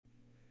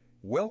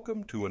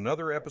Welcome to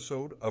another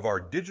episode of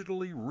our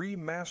digitally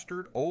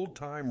remastered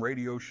old-time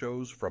radio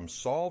shows from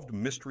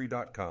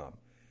SolvedMystery.com.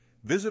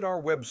 Visit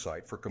our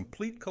website for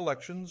complete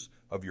collections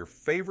of your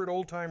favorite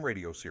old-time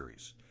radio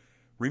series.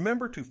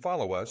 Remember to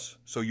follow us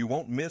so you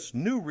won't miss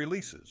new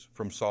releases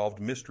from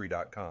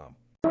SolvedMystery.com.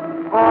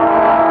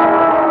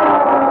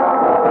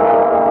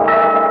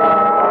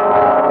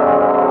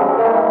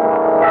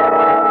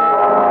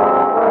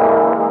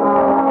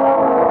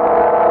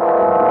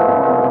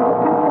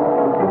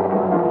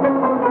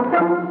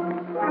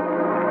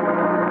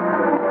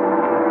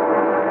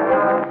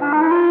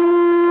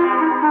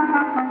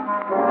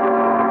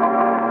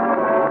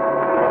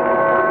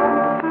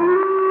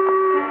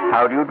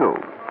 How do you do?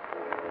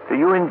 Do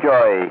you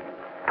enjoy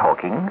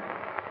talking?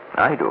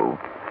 I do.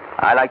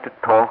 I like to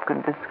talk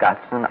and discuss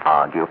and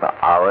argue for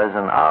hours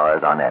and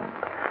hours on end.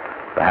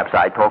 Perhaps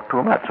I talk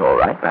too much, all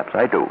right. Perhaps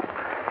I do.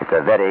 It's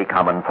a very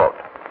common fault.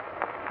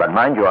 But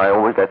mind you, I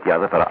always let the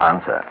other fellow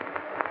answer,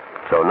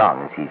 so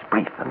long as he's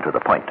brief and to the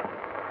point.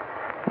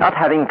 Not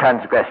having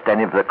transgressed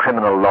any of the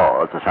criminal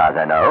laws, as far as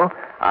I know,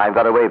 I've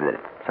got away with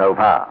it so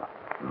far.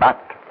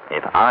 But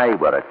if I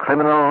were a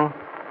criminal,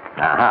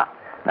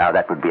 now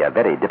that would be a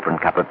very different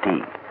cup of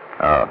tea,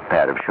 or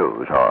pair of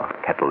shoes, or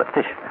kettle of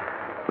fish,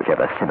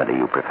 whichever simile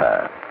you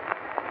prefer.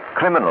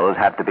 Criminals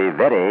have to be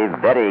very,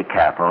 very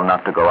careful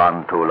not to go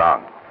on too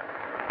long.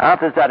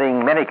 After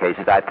studying many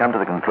cases, I've come to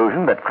the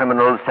conclusion that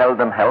criminals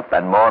seldom help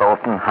and more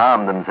often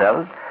harm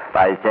themselves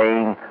by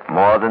saying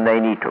more than they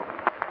need to.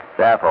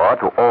 Therefore,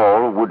 to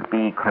all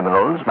would-be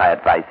criminals, my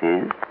advice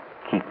is,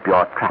 keep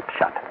your trap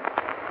shut.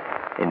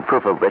 In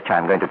proof of which,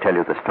 I'm going to tell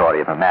you the story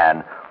of a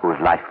man whose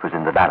life was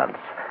in the balance.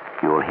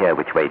 You'll hear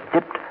which way it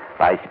tipped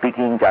by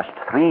speaking just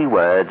 3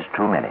 words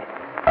too many.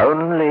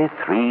 Only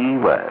 3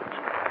 words.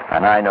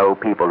 And I know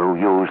people who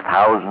use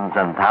thousands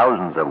and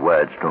thousands of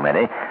words too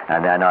many,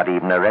 and they're not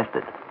even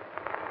arrested.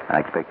 I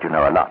expect you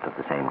know a lot of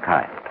the same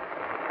kind.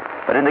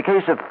 But in the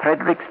case of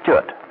Frederick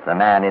Stewart, the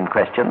man in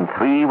question,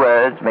 3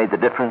 words made the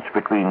difference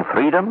between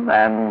freedom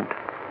and...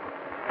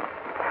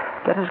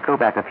 Let us go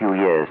back a few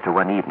years to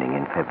one evening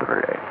in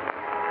February.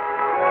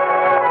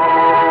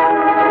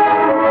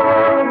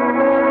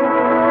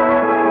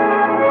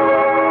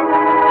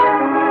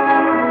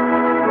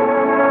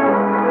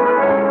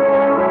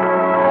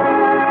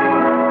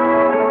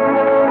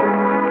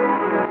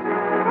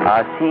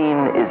 Our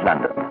scene is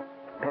London,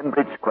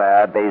 Pembridge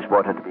Square,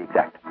 Bayswater to be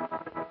exact.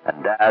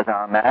 And there's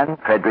our man,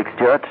 Frederick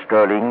Stewart,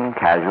 strolling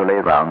casually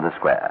round the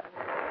square.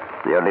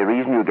 The only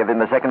reason you give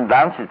him a second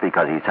glance is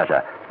because he's such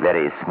a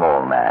very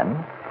small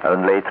man,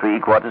 only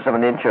 3/4 of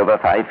an inch over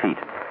 5 feet.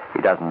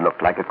 He doesn't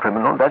look like a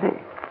criminal, does he?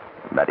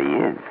 But he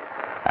is,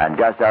 and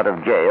just out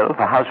of jail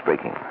for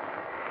housebreaking.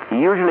 He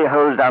usually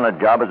holds down a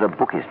job as a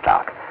bookies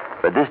clerk,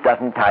 but this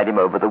doesn't tide him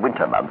over the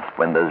winter months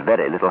when there's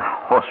very little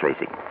horse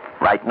racing.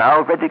 Right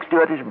now, Frederick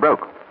Stewart is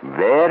broke,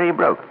 very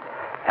broke,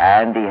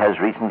 and he has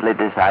recently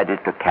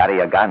decided to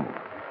carry a gun.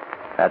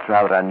 That's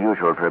rather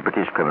unusual for a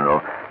British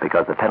criminal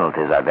because the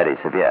penalties are very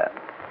severe.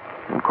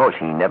 Of course,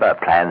 he never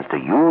plans to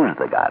use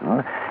the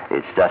gun.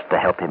 It's just to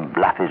help him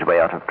bluff his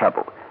way out of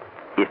trouble,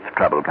 if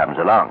trouble comes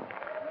along.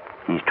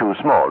 He's too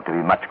small to be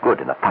much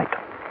good in a fight.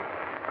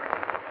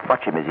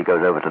 Watch him as he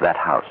goes over to that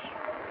house.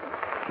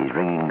 He's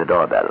ringing the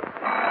doorbell.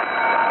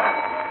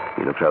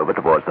 He looks over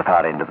towards the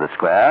far end of the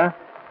square,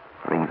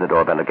 rings the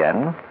doorbell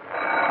again.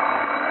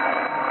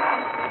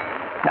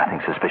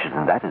 Nothing suspicious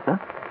in that, is there?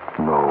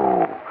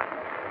 No.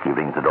 He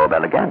rings the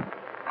doorbell again.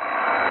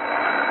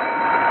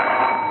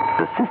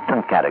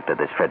 Persistent character,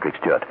 this Frederick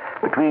Stewart.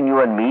 Between you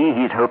and me,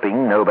 he's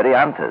hoping nobody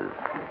answers.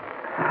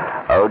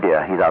 Oh,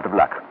 dear, he's out of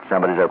luck.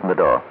 Somebody's opened the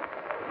door.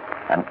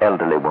 An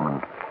elderly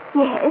woman.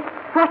 Yes,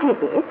 what is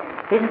it?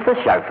 Isn't the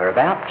chauffeur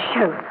about?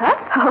 Chauffeur?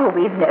 Oh,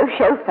 we've no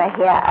chauffeur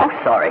here. Oh,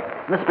 sorry.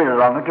 Must be the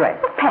wrong address.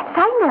 Well, perhaps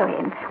I know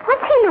him.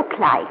 What's he look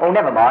like? Oh,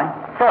 never mind.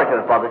 Sorry to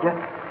have bothered you.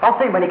 I'll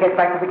see him when he gets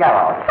back to the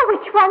garage. Oh,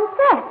 which one's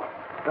that?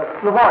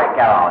 The Warwick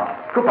garage.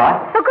 Goodbye.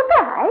 Oh,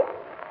 goodbye.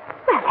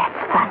 Well,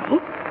 that's funny.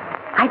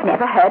 I've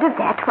never heard of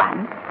that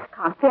one.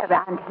 Can't be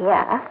around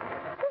here.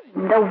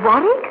 The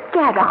Warwick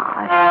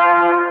garage.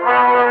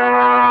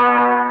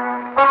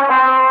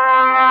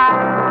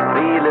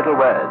 3 little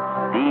words.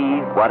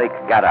 The Warwick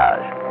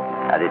garage.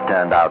 And it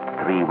turned out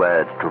 3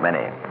 words too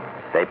many.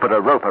 They put a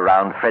rope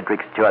around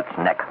Frederick Stewart's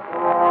neck.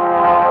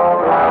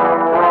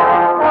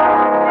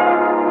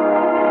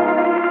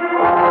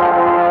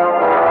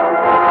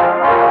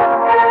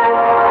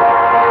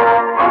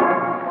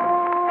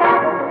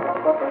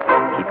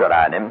 Keep your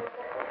eye on him.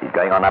 He's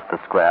going on up the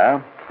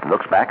square.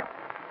 Looks back.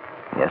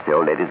 Yes, the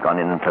old lady's gone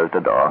in and closed the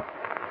door.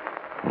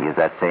 He has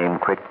that same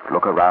quick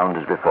look around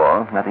as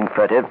before. Nothing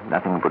furtive,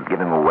 nothing would give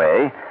him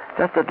away.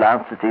 Just a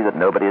glance to see that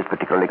nobody has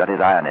particularly got his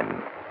eye on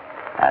him.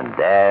 And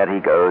there he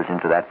goes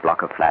into that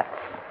block of flats.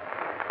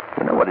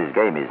 You know what his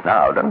game is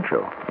now, don't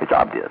you? It's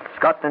obvious.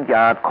 Scotland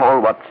Yard call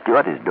what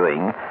Stewart is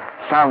doing,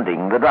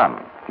 sounding the drum.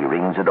 He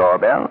rings the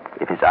doorbell.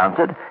 If it's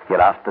answered,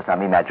 he'll ask for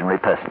some imaginary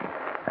person.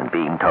 And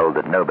being told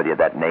that nobody of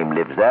that name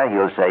lives there,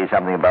 he'll say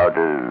something about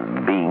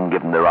being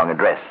given the wrong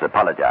address,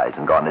 apologize,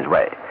 and go on his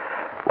way.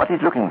 What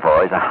he's looking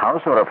for is a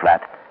house or a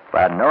flat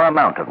where no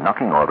amount of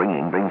knocking or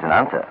ringing brings an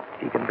answer.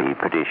 He can be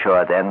pretty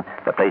sure then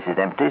the place is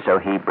empty, so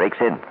he breaks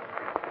in.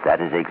 That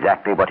is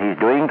exactly what he's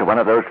doing to one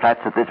of those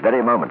flats at this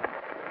very moment.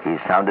 He's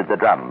sounded the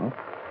drum.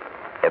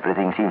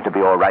 Everything seems to be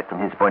all right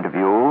from his point of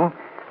view.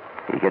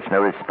 He gets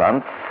no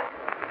response.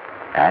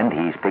 And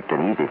he's picked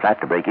an easy flat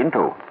to break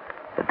into.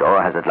 The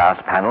door has a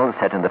glass panel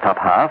set in the top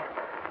half.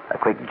 A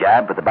quick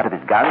jab with the butt of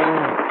his gun.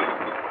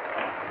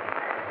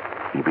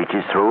 He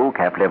reaches through,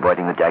 carefully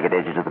avoiding the jagged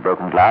edges of the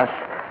broken glass.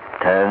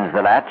 Turns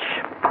the latch.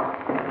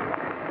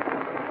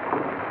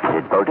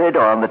 Is it bolted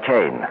or on the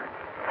chain?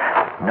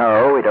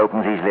 No, it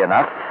opens easily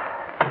enough.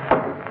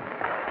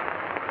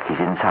 He's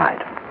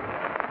inside.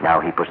 Now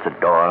he puts the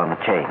door on the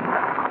chain.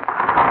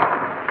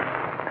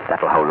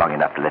 That'll hold long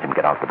enough to let him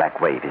get out the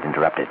back way if he's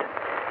interrupted.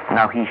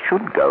 Now he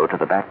should go to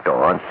the back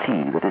door and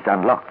see that it's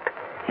unlocked.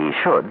 He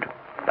should,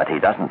 but he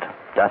doesn't.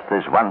 Just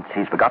this once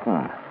he's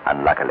forgotten,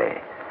 unluckily.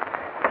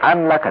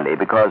 Unluckily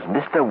because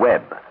Mr.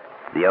 Webb,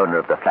 the owner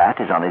of the flat,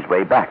 is on his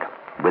way back.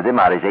 With him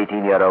are his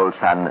 18-year-old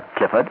son,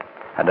 Clifford,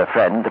 and a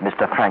friend,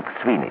 Mr. Frank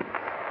Sweeney.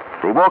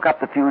 They walk up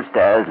the few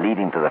stairs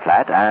leading to the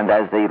flat, and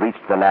as they reach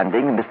the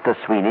landing, Mr.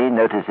 Sweeney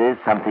notices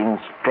something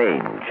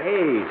strange.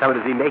 Hey,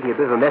 somebody's been making a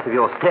bit of a mess of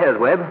your stairs,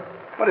 Webb.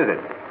 What is it?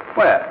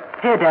 Where?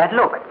 Here, Dad,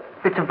 look.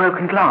 Bits of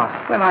broken glass.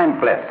 Well, I'm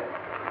blessed.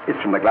 It's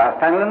from the glass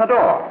panel in the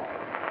door.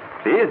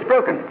 See, it's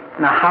broken.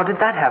 Now, how did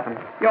that happen?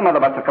 Your mother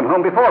must have come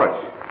home before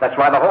us. That's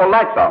why the whole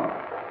light's on.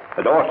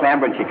 The door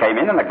slammed when she came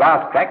in, and the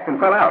glass cracked and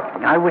fell out.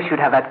 I wish you'd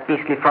have that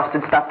beastly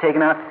frosted stuff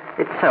taken out.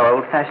 It's so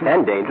old-fashioned.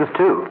 And dangerous,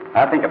 too.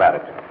 I'll think about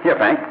it. Here,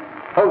 Frank.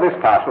 Hold this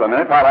parcel a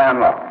minute while I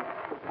unlock.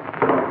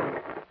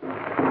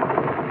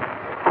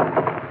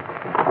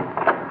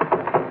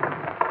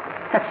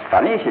 That's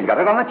funny. She's got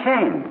it on the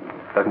chain.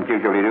 Doesn't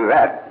usually do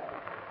that.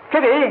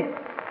 Kitty,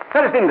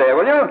 let us in there,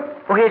 will you?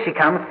 Oh, here she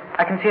comes.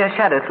 I can see her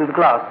shadow through the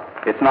glass.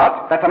 It's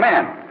not. That's a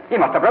man. He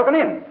must have broken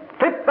in.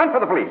 Cliff, run for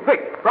the police. Quick.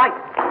 Right.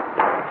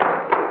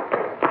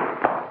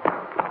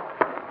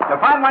 You'll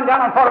find one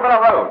down on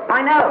Portobello Road.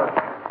 I know.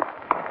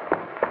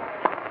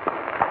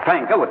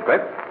 Frank, go with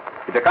Cliff.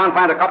 If you can't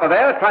find a copper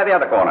there, try the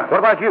other corner. What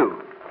about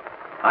you?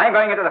 I'm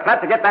going into the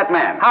flat to get that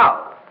man.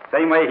 How?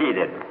 Same way he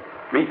did.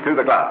 Reach through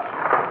the glass.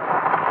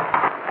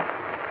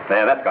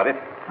 There, that's got it.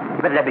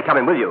 You better let me come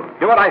in with you.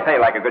 Do what I say,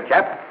 like a good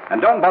chap.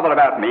 And don't bother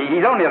about me.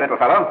 He's only a little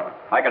fellow.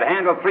 I could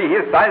handle 3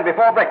 his size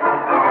before breakfast.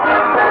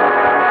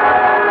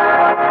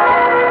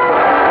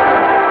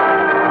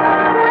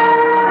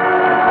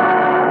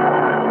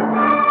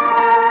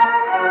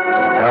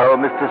 So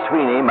Mr.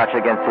 Sweeney, much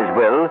against his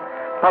will,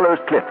 follows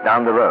Cliff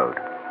down the road.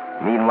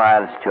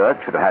 Meanwhile, Stewart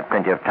should have had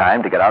plenty of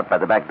time to get out by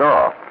the back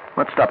door.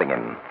 What's stopping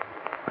him?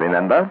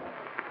 Remember?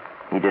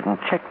 He didn't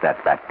check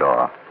that back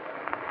door.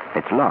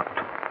 It's locked.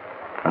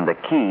 And the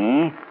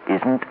key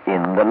isn't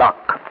in the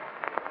lock.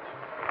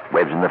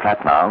 Webb's in the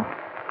flat now.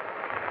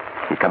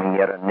 He's coming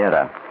nearer and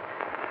nearer.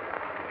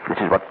 This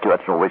is what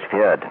Stewart's always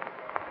feared.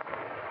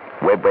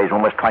 Webb weighs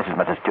almost twice as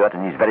much as Stewart,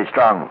 and he's very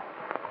strong.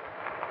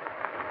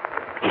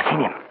 He's seen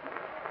him.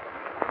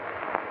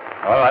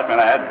 All right, my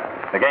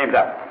lad. The game's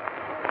up.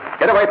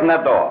 Get away from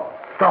that door.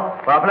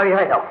 Stop, or I'll blow your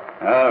head off.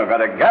 Oh, got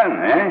a gun,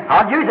 eh?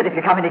 I'll use it if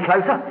you come any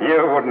closer.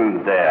 You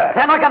wouldn't dare.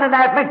 They're not going to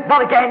nab me.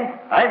 Not again.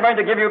 I'm going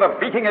to give you the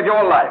beating of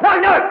your life. No,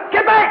 no!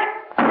 Get back!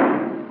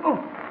 Oh.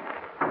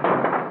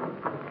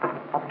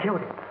 I've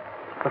killed him.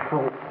 The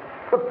fool.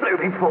 The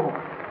blooming fool.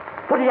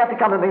 What did he have to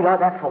come at me like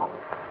that for?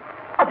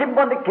 I didn't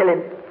want to kill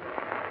him.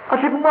 I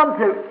didn't want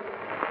to.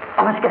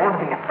 I must get out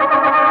of here.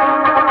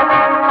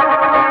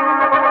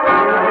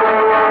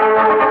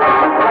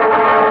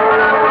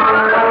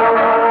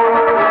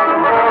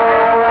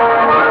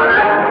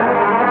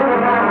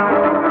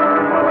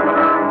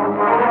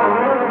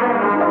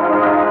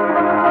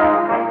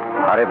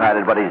 Horrified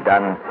at what he's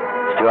done,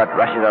 Stewart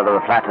rushes out of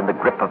the flat in the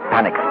grip of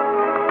panic.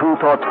 2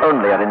 thoughts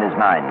only are in his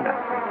mind: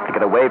 to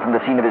get away from the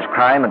scene of his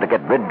crime and to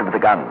get rid of the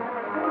gun.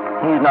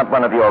 He's not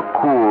one of your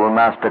cool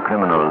master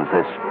criminals,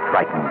 this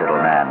frightened little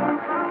man.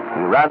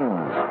 He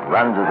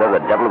runs as though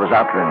the devil was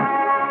after him,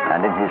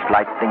 and in his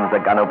flight flings the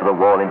gun over the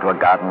wall into a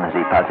garden as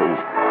he passes,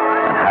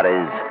 and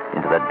hurries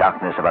into the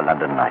darkness of a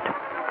London night.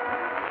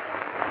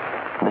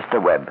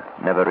 Mr. Webb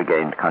never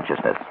regained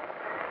consciousness.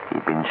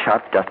 He'd been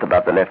shot just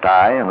above the left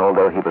eye, and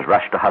although he was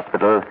rushed to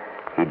hospital,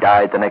 he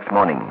died the next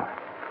morning.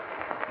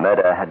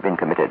 Murder had been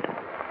committed.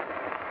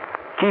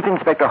 Chief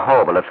Inspector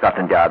Horval of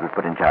Scotland Yard was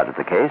put in charge of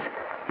the case.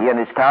 He and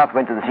his staff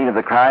went to the scene of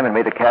the crime and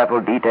made a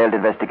careful, detailed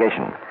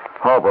investigation.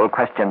 Horval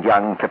questioned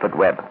young Clifford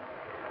Webb.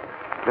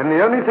 Then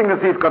the only thing the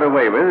thief got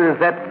away with is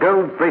that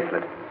gold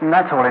bracelet.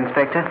 That's all,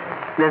 Inspector.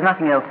 There's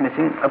nothing else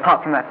missing,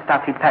 apart from that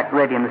stuff he packed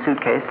ready in the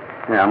suitcase.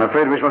 Yeah, I'm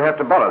afraid we shall have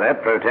to borrow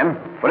that, Pro Tem,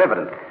 for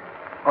evidence.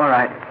 All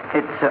right.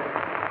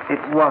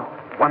 It was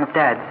one of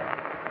Dad's.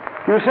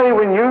 You say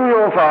when you,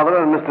 your father,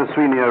 and Mr.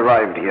 Sweeney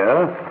arrived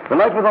here, the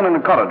light was on in the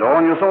corridor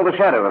and you saw the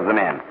shadow of the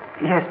man.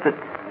 Yes, but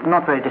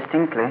not very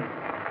distinctly.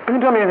 Can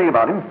you tell me anything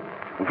about him?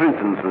 For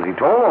instance, was he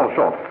tall or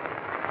short?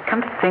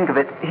 Come to think of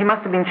it, he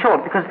must have been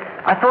short, because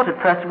I thought at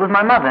first it was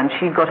my mother, and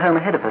she got home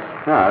ahead of us.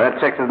 Ah, that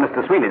checks with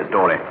Mr. Sweeney's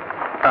story.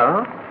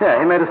 Oh? Yeah,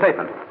 he made a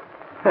statement.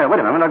 Here, wait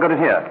a moment, I've got it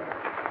here.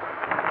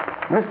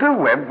 Mr.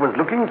 Webb was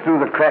looking through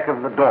the crack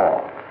of the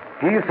door.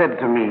 He said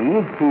to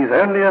me, he's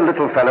only a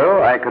little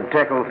fellow. I could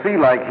tackle 3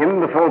 like him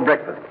before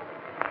breakfast.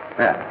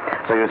 Yeah.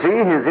 So you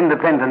see, his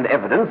independent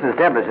evidence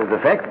establishes the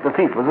fact that the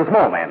thief was a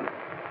small man.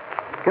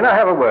 Can I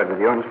have a word with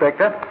you,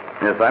 Inspector?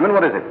 Yes, Simon,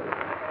 what is it?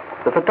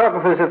 The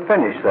photographers have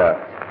finished, sir.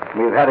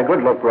 We've had a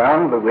good look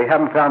round, but we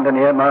haven't found any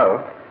M.O.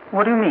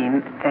 What do you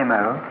mean,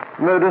 M.O.?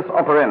 Modus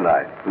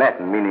operandi,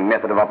 Latin meaning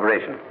method of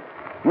operation.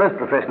 Most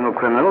professional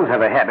criminals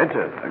have a habit,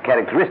 a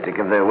characteristic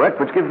of their work,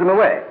 which gives them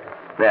away.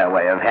 Their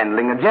way of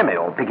handling a jemmy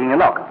or picking a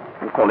lock.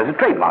 We'll call it a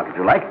trademark, if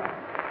you like.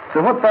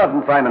 So what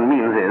Sergeant Simon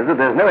means is that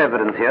there's no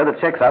evidence here that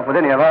checks up with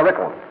any of our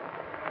records.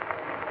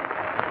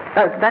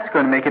 That's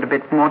going to make it a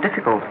bit more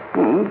difficult.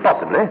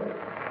 Possibly.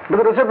 But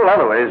there are several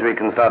other ways we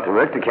can start to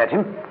work to catch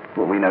him.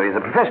 Well, we know he's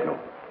a professional.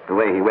 The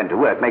way he went to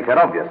work makes that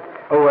obvious.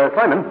 Oh,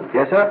 Simon.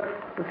 Yes, sir?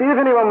 See if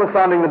anyone was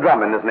sounding the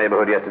drum in this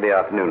neighborhood yesterday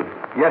afternoon.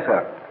 Yes,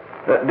 sir.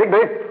 Digby?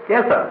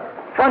 Yes, sir.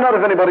 Find out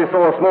if anybody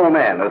saw a small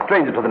man, a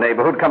stranger to the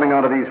neighborhood, coming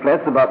out of these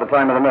flats about the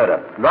time of the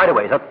murder. Right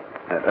away, sir.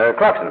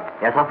 Clarkson.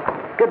 Yes, sir?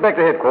 Get back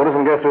to headquarters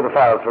and go through the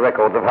files for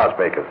records of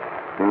housebreakers.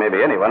 There may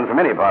be anyone from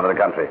any part of the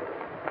country.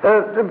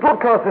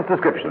 Broadcast this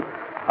description.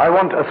 I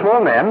want a small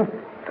man,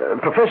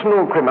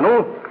 professional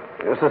criminal,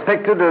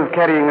 suspected of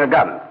carrying a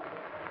gun.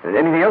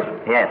 Anything else?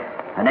 Yes,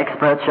 an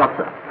expert shot,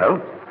 sir.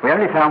 Oh? We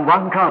only found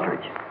 1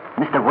 cartridge.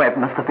 Mr. Webb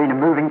must have been a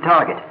moving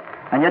target.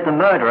 And yet the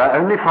murderer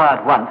only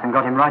fired once and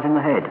got him right in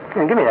the head.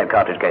 Yeah, give me that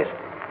cartridge case.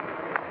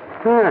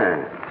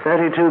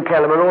 32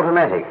 caliber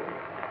automatic.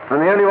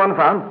 And the only one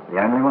found? The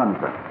only one,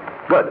 sir.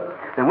 Good.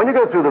 Then when you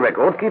go through the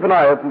records, keep an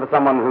eye open for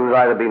someone who's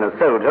either been a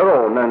soldier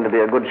or known to be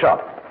a good shot.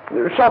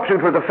 A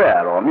sharpshooter at a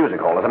fair or a music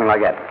hall or something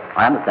like that.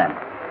 I understand.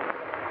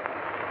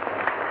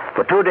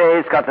 For 2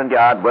 days, Scotland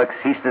Yard worked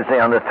ceaselessly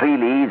on the 3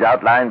 leads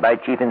outlined by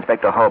Chief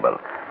Inspector Hobel.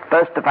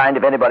 First, to find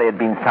if anybody had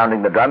been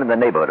sounding the drum in the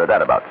neighborhood or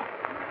thereabouts.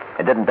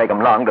 It didn't take him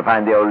long to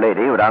find the old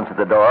lady who'd answered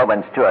the door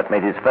when Stewart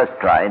made his first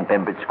try in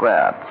Pembridge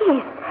Square.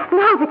 Yes,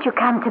 now that you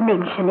come to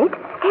mention it,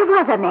 there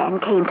was a man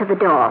came to the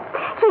door.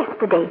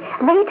 Yesterday,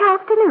 late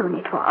afternoon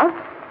it was.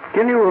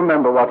 Can you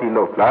remember what he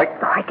looked like?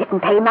 Oh, I didn't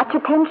pay much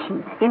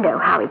attention. You know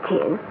how it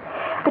is.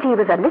 But he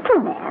was a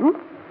little man.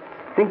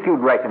 Think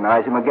you'd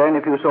recognize him again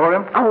if you saw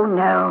him? Oh,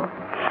 no.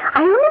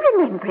 I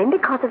only remember him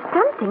because of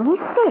something he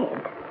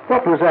said.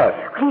 What was that?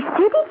 Well, he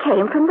said he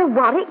came from the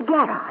Warwick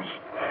garage.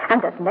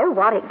 And there's no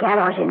Warwick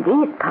garage in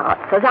these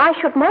parts, as I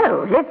should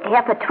know. Lived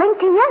here for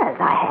 20 years,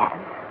 I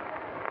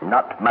have.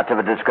 Not much of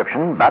a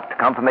description, but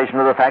confirmation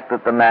of the fact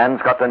that the man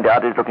Scotland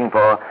Yard is looking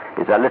for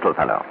is a little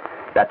fellow.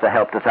 That's a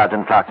help to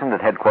Sergeant Clarkson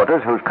at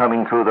headquarters, who's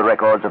combing through the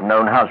records of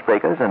known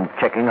housebreakers and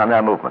checking on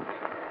their movements.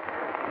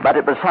 But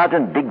it was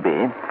Sergeant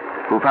Digby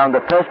who found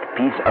the first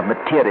piece of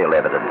material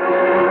evidence.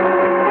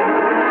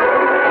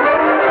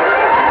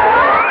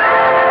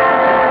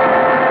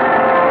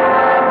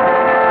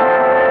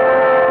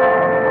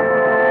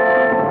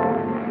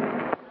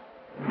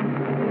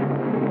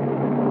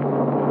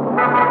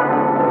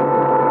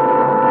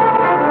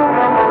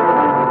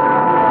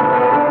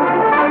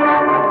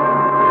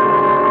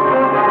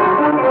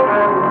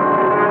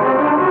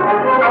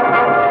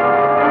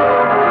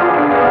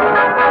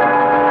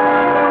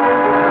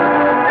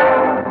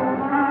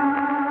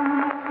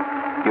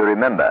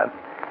 Remember,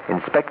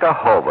 Inspector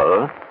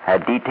Hobel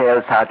had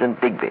detailed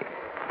Sergeant Digby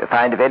to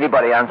find if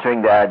anybody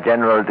answering their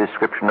general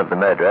description of the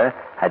murderer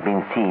had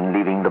been seen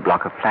leaving the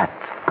block of flats.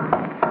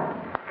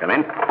 Come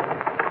in.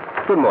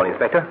 Good morning,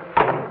 Inspector.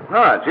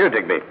 Ah, it's you,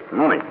 Digby. Good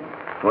morning.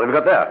 What have you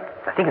got there?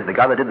 I think it's the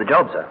guy that did the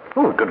job, sir.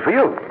 Oh, good for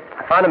you.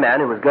 I found a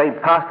man who was going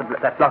past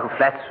that block of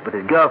flats with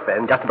his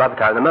girlfriend just about the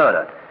time of the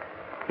murder.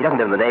 He doesn't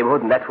live in the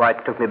neighborhood, and that's why it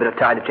took me a bit of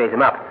time to chase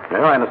him up.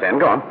 No, I understand.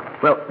 Go on.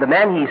 Well, the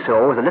man he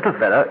saw was a little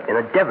fellow in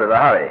a devil of a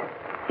hurry.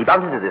 He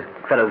bumped into this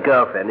fellow's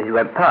girlfriend as he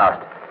went past.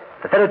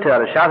 The fellow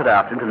turned and shouted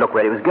after him to look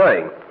where he was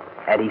going.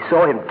 And he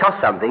saw him toss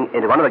something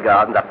into one of the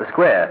gardens up the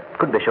square.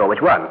 Couldn't be sure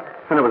which one.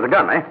 And it was a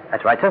gun, eh?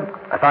 That's right, sir.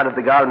 I found it at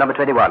the garden number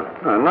 21.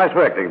 Oh, nice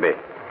work, Digby.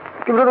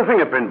 Give it a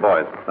fingerprint,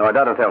 boys. Though I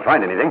doubt if they'll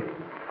find anything.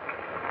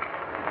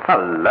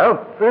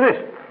 Hello? Who's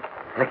this?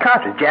 There's a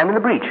cartridge jammed in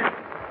the breech.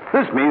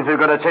 This means we've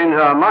got to change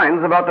our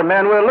minds about the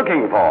man we're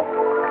looking for.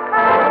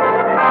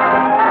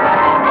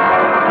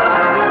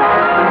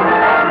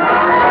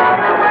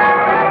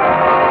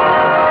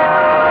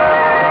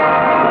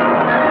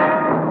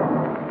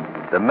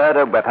 The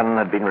murder weapon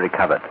had been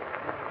recovered.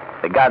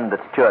 The gun that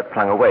Stewart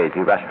flung away as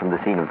he rushed from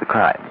the scene of the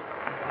crime.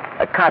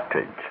 A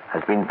cartridge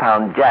has been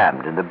found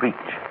jammed in the breech.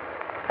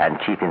 And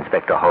Chief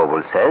Inspector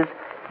Hobel says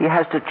he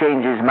has to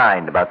change his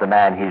mind about the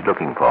man he's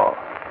looking for.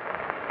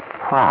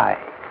 Why?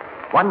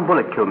 One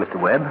bullet killed Mr.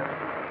 Webb.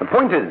 The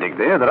point is,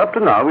 Digby, that up to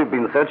now we've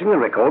been searching the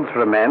records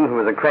for a man who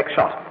was a crack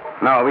shot.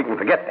 Now we can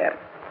forget that.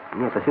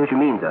 Yes, I see what you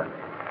mean, sir.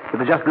 It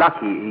was just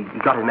lucky he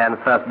got his man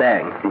the first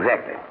bang.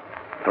 Exactly.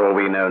 For all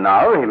we know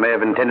now, he may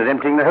have intended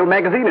emptying the whole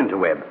magazine into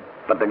Webb,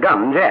 but the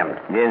gun jammed.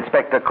 The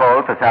inspector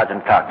called for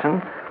Sergeant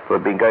Clarkson, who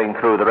had been going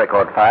through the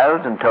record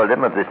files, and told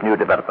him of this new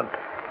development.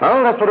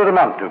 Well, that's what it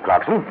amounts to,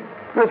 Clarkson.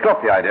 Let's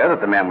drop the idea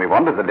that the man we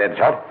want is the dead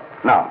shot.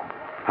 Now,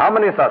 how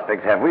many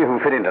suspects have we who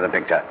fit into the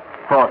picture?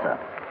 4, sir.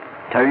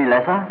 Tony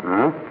Lesser,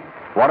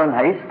 Warren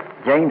Haste,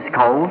 James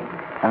Cole,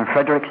 and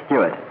Frederick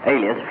Stewart,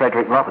 alias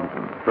Frederick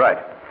Robinson. Right.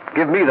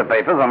 Give me the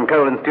papers on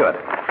Cole and Stewart.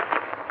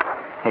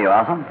 Here you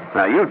are, sir.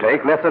 Now, you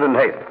take Lesser and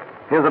Haste.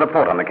 Here's a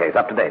report on the case,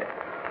 up to date.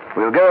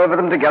 We'll go over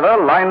them together,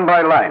 line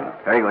by line.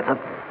 Very good, sir.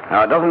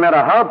 Now, it doesn't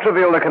matter how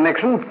trivial the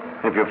connection.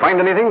 If you find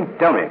anything,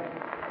 tell me.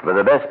 For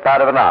the best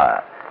part of an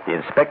hour, the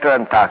inspector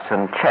and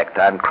Clarkson checked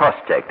and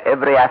cross-checked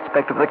every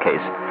aspect of the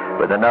case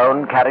with the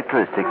known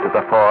characteristics of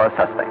the 4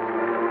 suspects.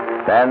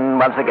 Then,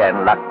 once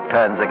again, luck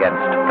turns against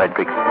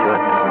Frederick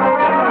Stewart.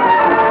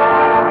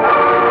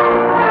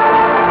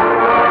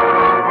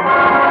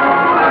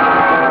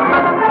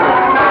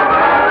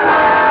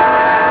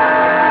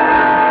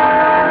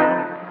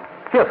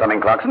 Here's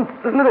something, Clarkson.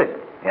 Listen to this.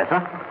 Yes,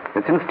 sir?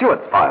 It's in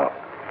Stewart's file.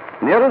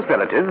 Nearest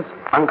relatives,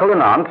 uncle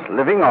and aunt,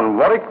 living on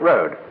Warwick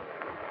Road.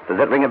 Does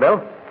that ring a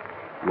bell?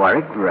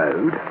 Warwick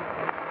Road?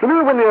 You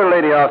know when the old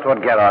lady asked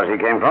what garage he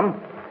came from?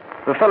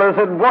 The fellow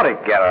said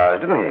Warwick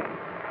Garage, didn't he?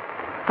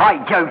 By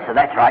Jove, sir,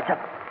 that's right, sir.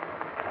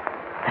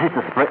 It's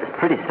a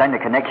pretty slender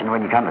connection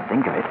when you come to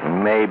think of it.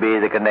 Maybe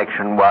the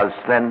connection was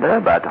slender,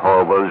 but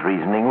Horwell's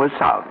reasoning was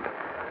sound.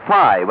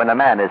 Why, when a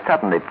man is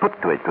suddenly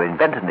put to it to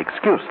invent an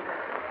excuse,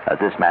 as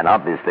this man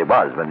obviously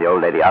was when the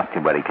old lady asked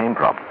him where he came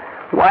from,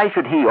 why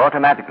should he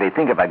automatically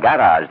think of a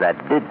garage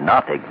that did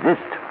not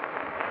exist?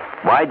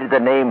 Why did the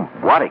name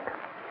Warwick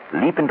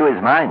leap into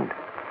his mind?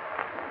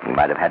 He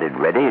might have had it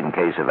ready in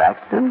case of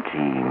accident. He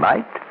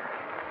might.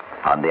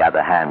 On the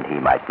other hand, he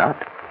might not.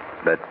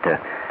 But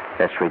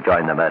let's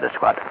rejoin the murder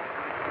squad.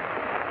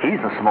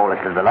 He's the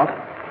smallest of the lot.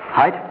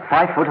 Height,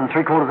 5 foot and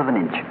 3/4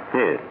 inch.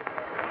 Yes.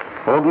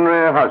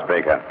 Ordinary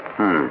housebreaker.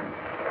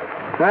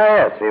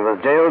 Yes, he was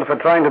jailed for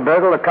trying to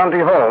burgle the county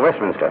hall,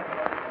 Westminster.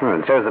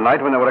 It shows the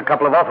night when there were a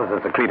couple of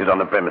officers secreted on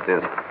the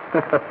premises.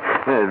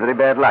 Very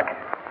bad luck.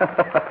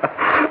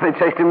 They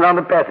chased him round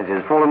the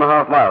passages,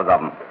 4.5 miles of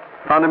them.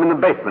 Found him in the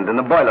basement, in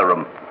the boiler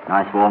room.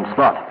 Nice warm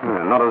spot.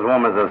 Not as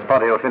warm as the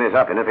spot he'll finish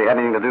up in if he had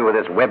anything to do with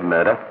this Webb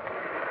murder.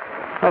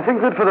 I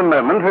think that for the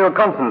moment we'll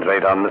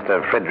concentrate on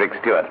Mr. Frederick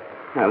Stewart.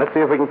 Now, let's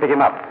see if we can pick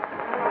him up.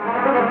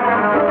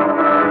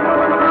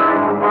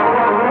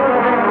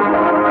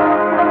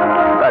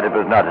 But it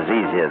was not as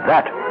easy as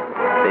that.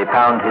 They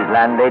found his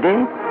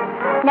landlady.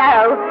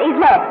 No, he's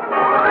left.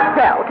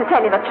 Well, to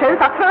tell you the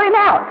truth, I threw him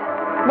out.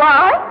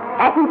 Why?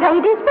 Hasn't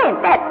paid his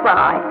rent, that's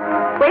why.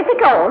 Where's he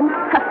gone?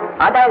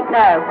 I don't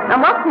know.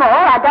 And what's more,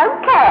 I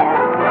don't care.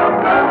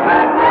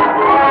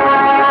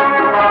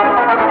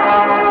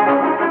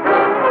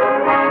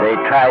 They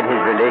tried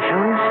his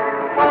relations.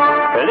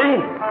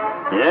 Eddie?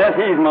 Yes,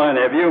 he's my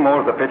nephew,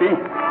 more's the pity.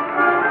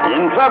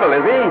 In trouble,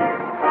 is he?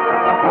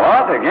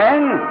 What,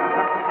 again?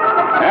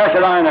 How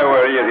should I know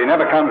where he is? He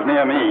never comes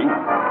near me.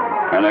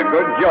 And a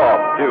good job,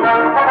 too.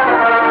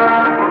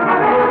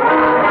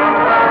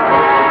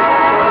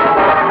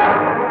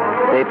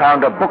 They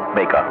found a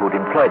bookmaker who'd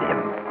employed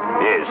him.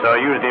 Yes, I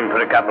used him for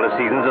a couple of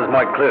seasons as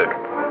my clerk.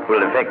 Well,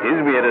 the fact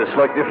is, we had a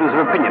slight difference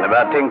of opinion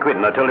about 10 quid,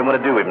 and I told him what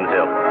to do with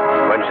himself.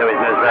 Won't show his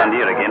nose round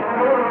here again.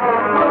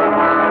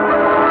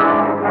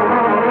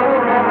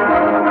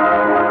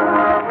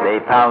 They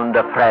found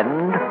a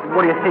friend.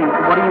 What do you think?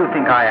 What do you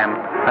think I am?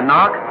 A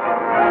narc?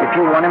 If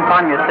you want him,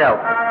 find him yourself.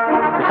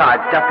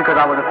 Besides, just because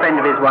I was a friend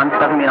of his once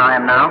doesn't mean I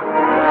am now.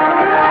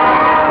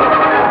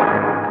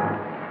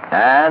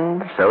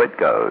 And so it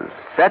goes.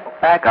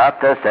 Setback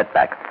after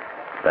setback.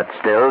 But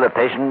still, the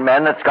patient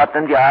men at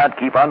Scotland Yard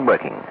keep on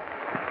working.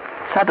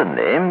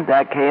 Suddenly,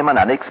 there came an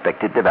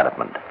unexpected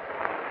development.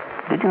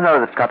 Did you know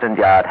that Scotland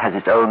Yard has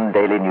its own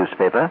daily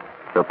newspaper,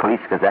 the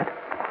Police Gazette?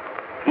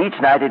 Each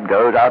night it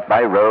goes out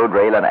by road,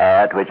 rail, and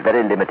air to its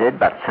very limited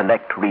but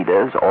select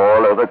readers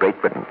all over Great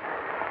Britain.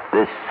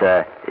 This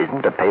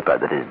isn't a paper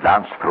that is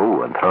glanced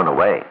through and thrown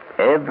away.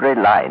 Every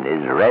line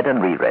is read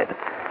and reread.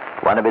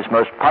 One of its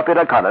most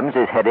popular columns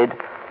is headed,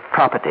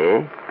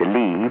 Property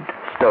Believed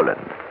Stolen.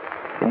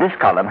 In this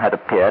column had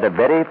appeared a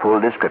very full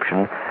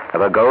description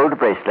of a gold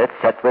bracelet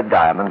set with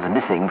diamonds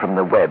missing from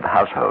the Webb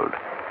household.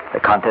 The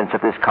contents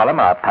of this column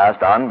are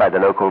passed on by the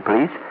local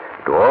police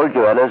to all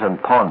jewelers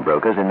and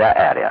pawnbrokers in their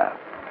area.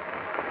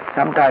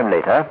 Some time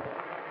later,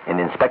 in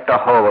Inspector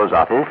Horwell's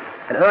office,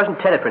 an urgent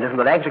teleprinter from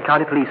the Lancashire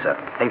County Police, sir.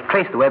 They've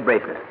traced the Webb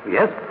bracelet.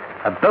 Yes?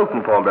 A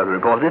Bolton pawnbroker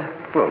reported it.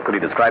 Well, could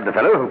he describe the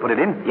fellow who put it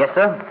in? Yes,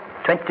 sir.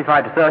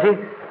 25 to 30,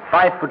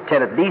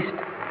 5'10" at least,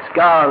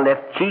 scar on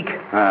left cheek.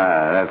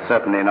 That's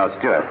certainly not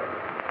Stewart.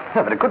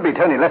 Yeah, but it could be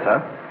Tony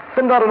Lesser.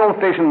 Send out an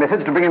all-station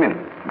message to bring him in.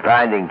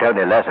 Finding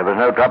Tony Lesser was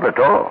no trouble at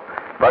all.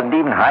 Wasn't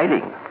even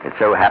hiding. It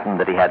so happened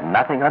that he had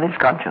nothing on his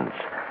conscience,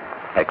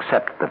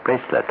 except the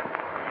bracelet.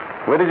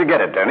 Where did you get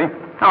it, Tony?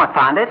 Oh, I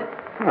found it.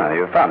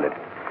 You found it.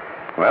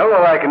 Well,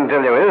 all I can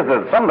tell you is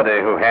that somebody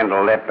who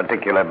handled that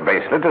particular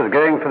bracelet is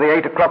going for the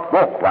 8 o'clock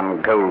walk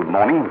one cold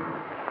morning.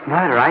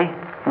 Murder, eh?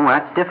 Oh,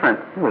 that's different.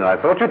 Well, I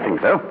thought you'd think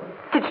so.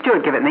 Did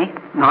Stewart give it me?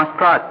 Nice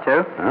price,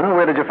 too. Oh,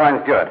 where did you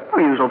find Stewart? Oh,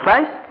 usual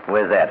place.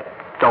 Where's that?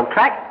 Dog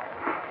track.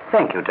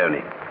 Thank you,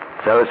 Tony.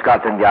 So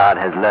Scotland Yard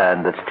has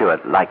learned that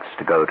Stewart likes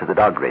to go to the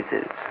dog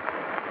races.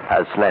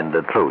 A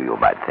slender clue, you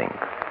might think.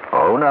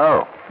 Oh,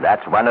 no.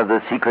 That's one of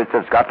the secrets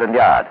of Scotland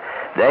Yard.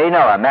 They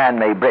know a man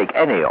may break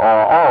any or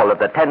all of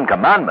the 10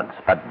 commandments,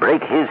 but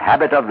break his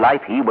habit of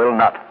life he will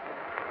not.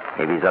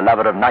 If he's a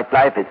lover of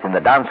nightlife, it's in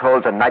the dance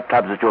halls and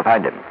nightclubs that you'll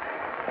find him.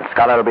 A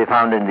scholar will be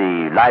found in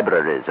the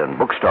libraries and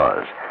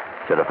bookstores.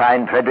 So to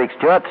find Frederick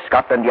Stewart,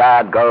 Scotland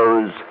Yard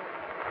goes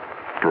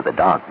to the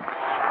dogs.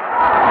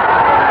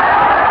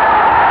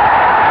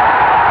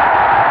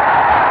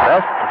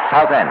 First,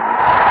 Southend.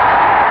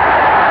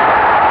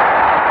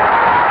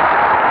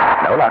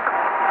 No luck.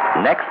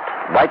 Next,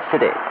 White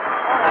City.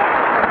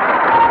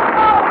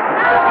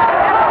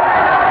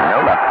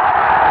 No luck.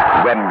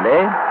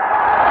 Wembley.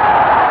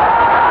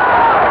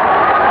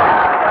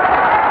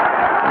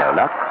 No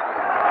luck.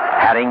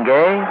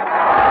 Haringey.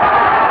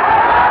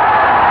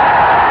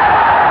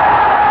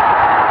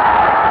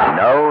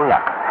 No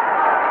luck.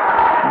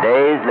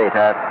 Days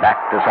later, back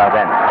to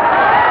Southend.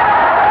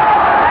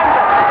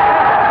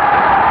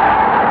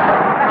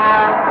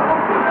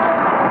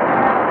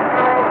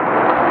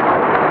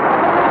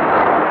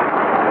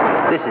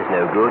 This is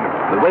no good.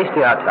 We're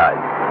wasting our time.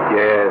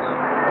 Yes.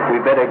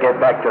 We'd better get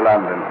back to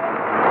London.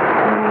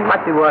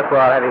 Might be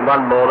worthwhile having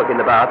one more look in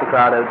the bar at the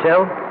Crown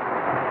Hotel.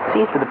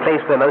 Seems to be the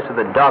place where most of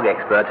the dog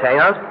experts hang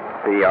out.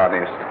 Be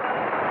honest.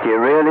 Do you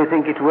really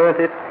think it's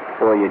worth it?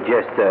 Or are you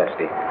just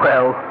thirsty?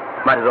 Well,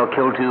 might as well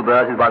kill 2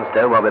 birds with 1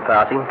 stone while we're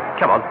passing.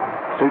 Come on.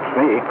 Suits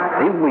me.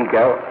 In we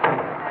go.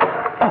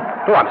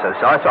 Oh, I'm so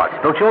sorry. Sorry, I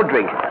spilt your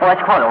drink. Oh,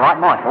 that's quite all right.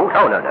 My fault.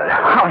 Oh, no.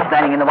 I was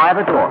standing in the way of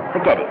the door.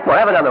 Forget it. Well,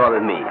 have another one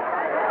with me.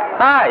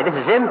 Hi, this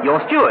is him.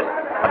 You're Stewart.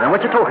 I don't know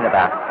what you're talking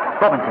about.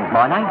 Robinson's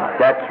my name.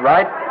 That's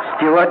right.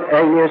 Stewart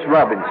alias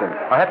Robinson.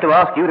 I have to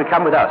ask you to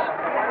come with us.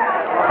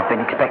 I've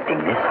been expecting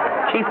this.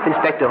 Chief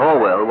Inspector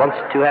Horwell wants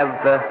to have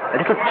a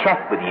little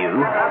chat with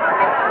you.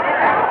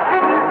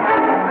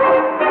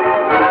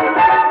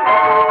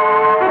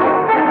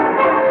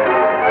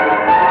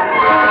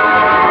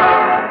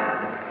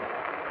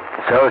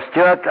 So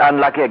Stewart,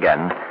 unlucky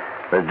again,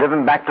 was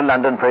driven back to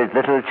London for his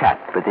little chat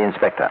with the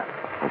inspector.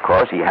 Of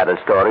course, he had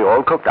a story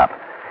all cooked up.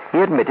 He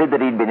admitted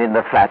that he'd been in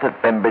the flat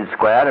at Bembridge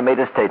Square and made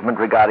a statement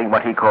regarding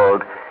what he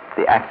called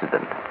the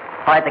accident.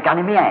 I had the gun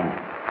in my hand.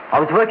 I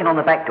was working on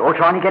the back door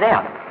trying to get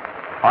out.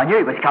 I knew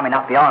he was coming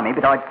up behind me,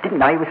 but I didn't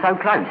know he was so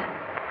close.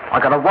 I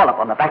got a wallop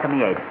on the back of my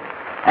head.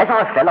 As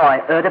I fell, I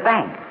heard a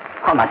bang.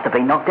 I must have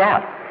been knocked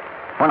out.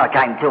 When I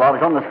came to, I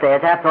was on the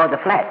stairs outside the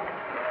flat.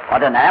 I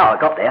don't know how I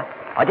got there.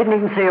 I didn't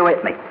even see who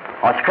hit me.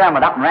 I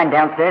scrambled up and ran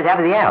downstairs out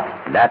of the house.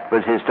 That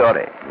was his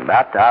story.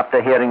 But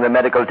after hearing the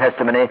medical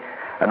testimony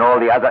and all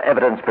the other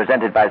evidence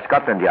presented by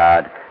Scotland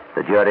Yard,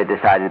 the jury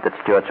decided that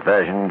Stewart's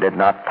version did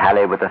not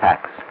tally with the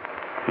facts.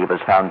 He was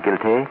found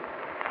guilty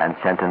and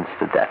sentenced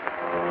to death.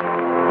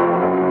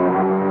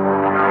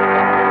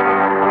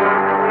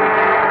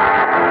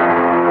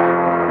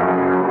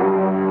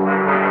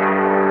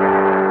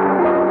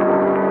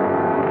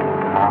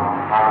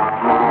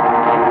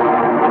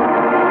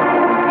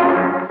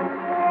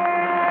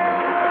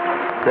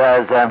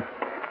 There's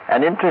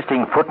an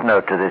interesting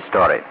footnote to this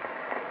story.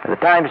 At the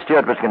time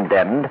Stewart was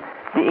condemned,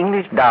 the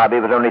English derby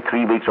was only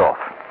 3 weeks off.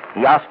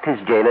 He asked his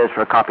jailers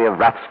for a copy of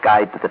Raff's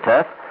Guide to the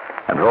Turf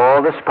and for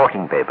all the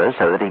sporting papers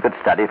so that he could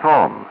study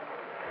form.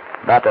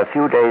 But a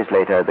few days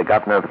later, the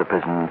governor of the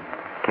prison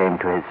came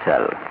to his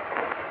cell.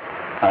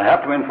 I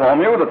have to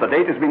inform you that the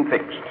date has been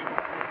fixed.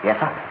 Yes,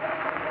 sir.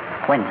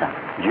 When, sir?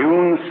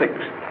 June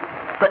 6th.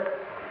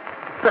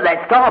 But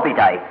that's Derby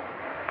Day.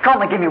 Can't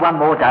they give me one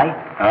more day?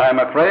 I'm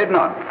afraid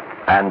not.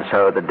 And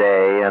so the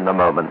day and the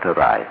moment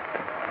arrived.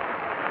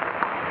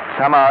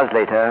 Some hours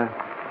later,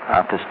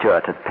 after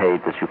Stewart had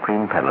paid the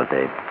supreme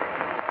penalty,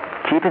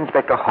 Chief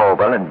Inspector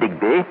Horwell and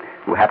Digby,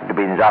 who happened to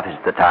be in his office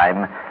at the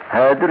time,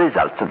 heard the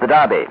results of the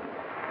derby.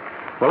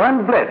 Well,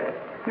 I'm blessed.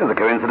 Here's a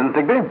coincidence,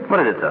 Digby. What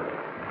is it, sir?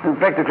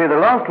 Practically the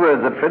last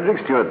words that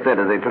Frederick Stewart said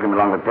as they took him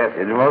along the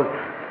passage was,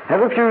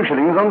 "Have a few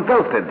shillings on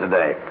Felsted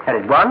today." And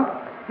it won?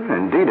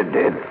 Indeed it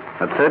did.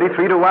 At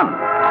 33 to 1.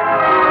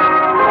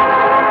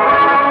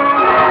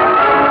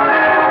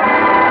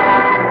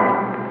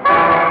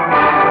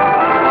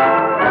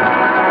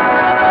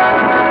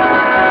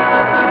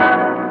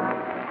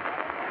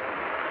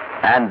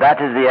 And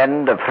that is the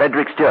end of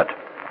Frederick Stewart,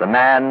 the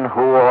man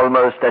who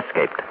almost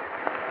escaped.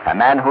 A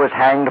man who was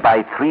hanged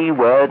by 3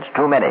 words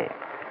too many.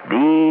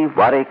 D.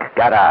 Warwick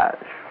Garage.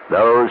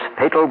 Those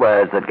fatal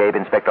words that gave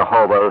Inspector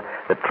Horwell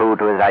the clue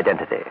to his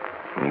identity.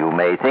 You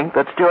may think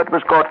that Stewart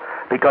was caught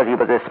because he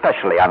was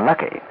especially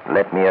unlucky.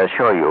 Let me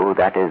assure you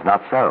that is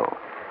not so.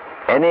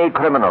 Any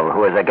criminal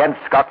who is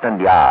against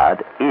Scotland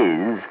Yard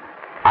is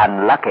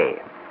unlucky.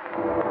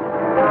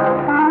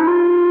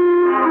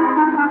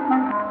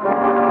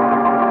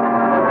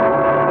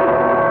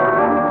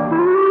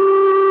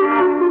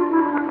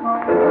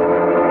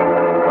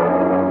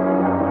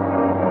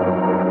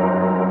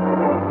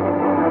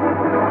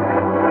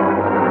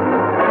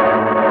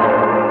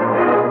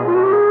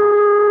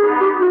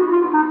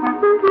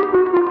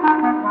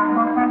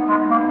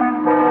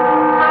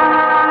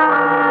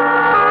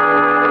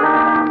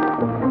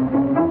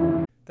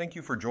 thank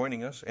you for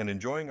joining us and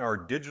enjoying our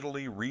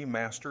digitally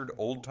remastered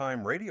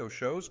old-time radio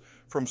shows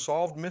from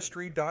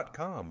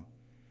SolvedMystery.com.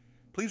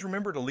 Please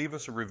remember to leave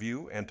us a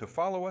review and to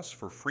follow us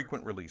for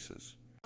frequent releases.